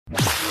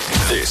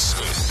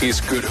This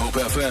is Good Hope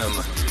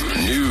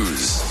FM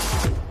News.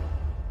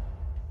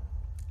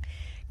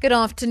 Good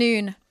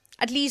afternoon.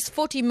 At least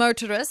 40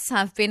 motorists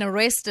have been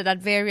arrested at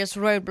various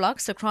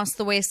roadblocks across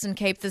the Western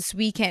Cape this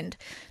weekend.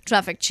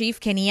 Traffic Chief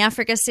Kenny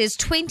Africa says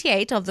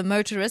 28 of the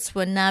motorists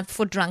were nabbed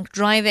for drunk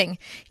driving.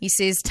 He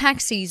says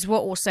taxis were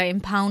also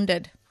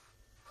impounded.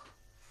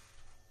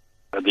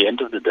 At the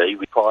end of the day,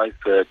 5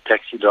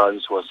 taxi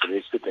drivers was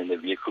arrested and their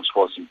vehicles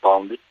was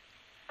impounded.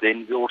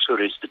 Then we also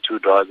arrested 2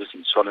 drivers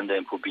in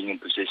Swellendam for being in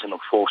possession of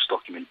false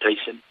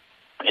documentation.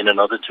 And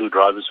another 2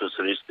 drivers was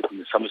arrested in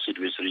the Somerset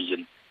West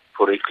region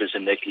for reckless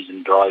and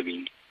negligent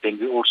driving. Then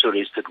we also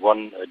arrested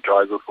 1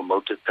 driver for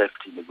motor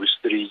theft in the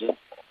Worcester region.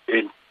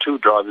 And 2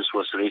 drivers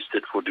was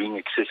arrested for doing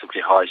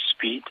excessively high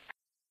speed.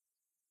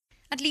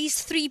 At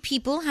least 3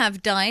 people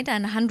have died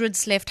and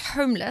hundreds left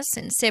homeless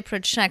in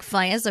separate shack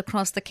fires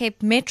across the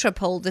Cape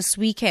Metropole this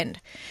weekend.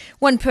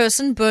 1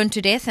 person burned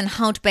to death in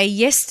Hout Bay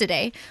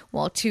yesterday,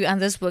 while 2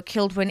 others were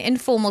killed when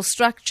informal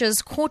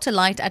structures caught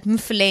alight at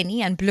Mfuleni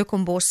and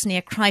Bloekombos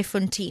near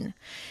Kraaifontein.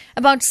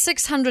 About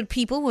 600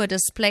 people were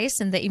displaced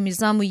in the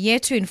Imizamu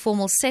Yetu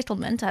informal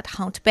settlement at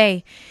Hout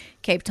Bay.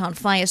 Cape Town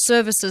Fire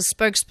Services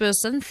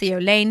spokesperson Theo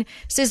Lane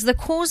says the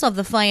cause of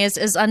the fires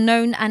is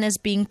unknown and is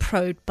being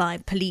probed by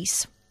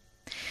police.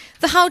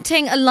 The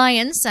Gauteng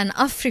Alliance and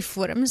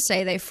AfriForum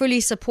say they fully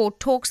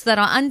support talks that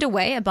are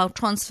underway about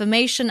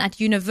transformation at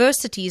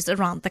universities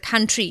around the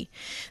country.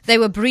 They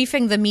were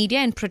briefing the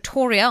media in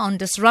Pretoria on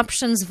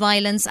disruptions,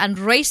 violence and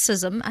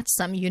racism at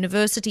some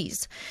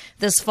universities.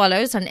 This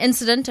follows an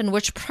incident in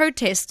which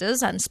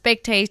protesters and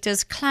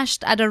spectators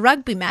clashed at a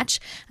rugby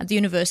match at the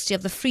University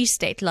of the Free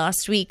State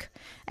last week.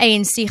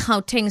 ANC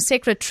Gauteng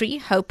Secretary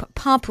Hope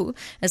Papu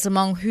is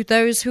among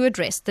those who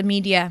addressed the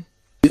media.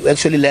 We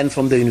actually learned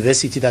from the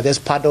university that as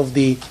part of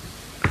the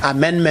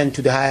amendment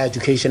to the Higher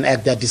Education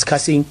Act, they're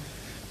discussing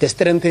the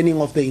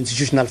strengthening of the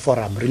institutional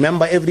forum.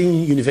 Remember, every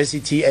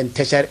university and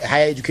tertiary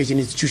higher education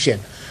institution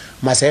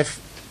must have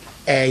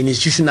an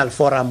institutional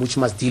forum which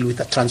must deal with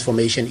the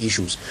transformation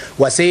issues.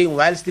 We're saying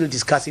while still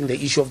discussing the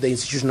issue of the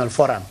institutional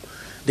forum,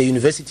 the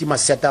university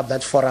must set up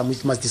that forum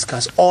which must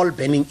discuss all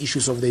burning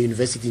issues of the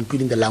university,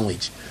 including the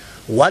language.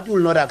 What we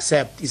will not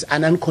accept is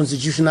an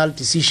unconstitutional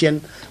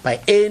decision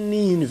by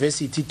any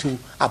university to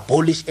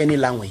abolish any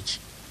language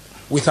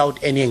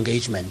without any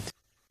engagement.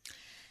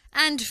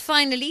 And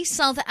finally,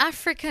 South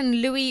African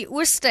Louis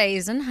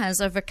Oosthuizen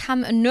has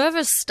overcome a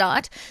nervous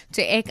start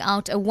to eke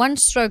out a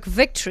 1-stroke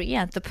victory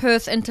at the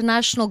Perth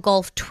International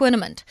Golf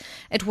Tournament.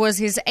 It was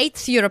his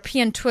 8th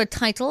European Tour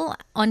title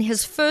on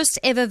his first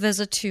ever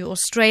visit to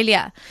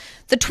Australia.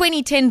 The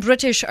 2010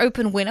 British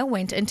Open winner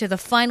went into the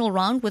final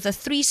round with a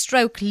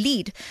 3-stroke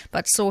lead,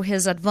 but saw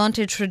his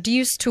advantage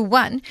reduced to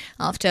 1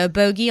 after a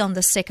bogey on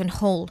the second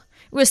hole.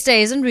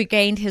 Oosthuizen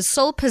regained his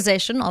sole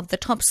possession of the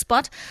top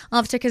spot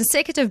after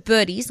consecutive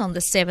birdies on the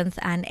 7th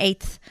and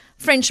 8th.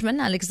 Frenchman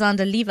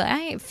Alexander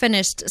Levi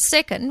finished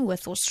second,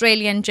 with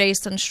Australian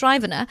Jason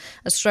Schreiber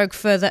a stroke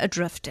further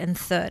adrift in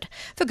third.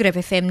 For Good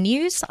Hope FM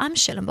News, I'm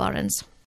Shellen Barnes.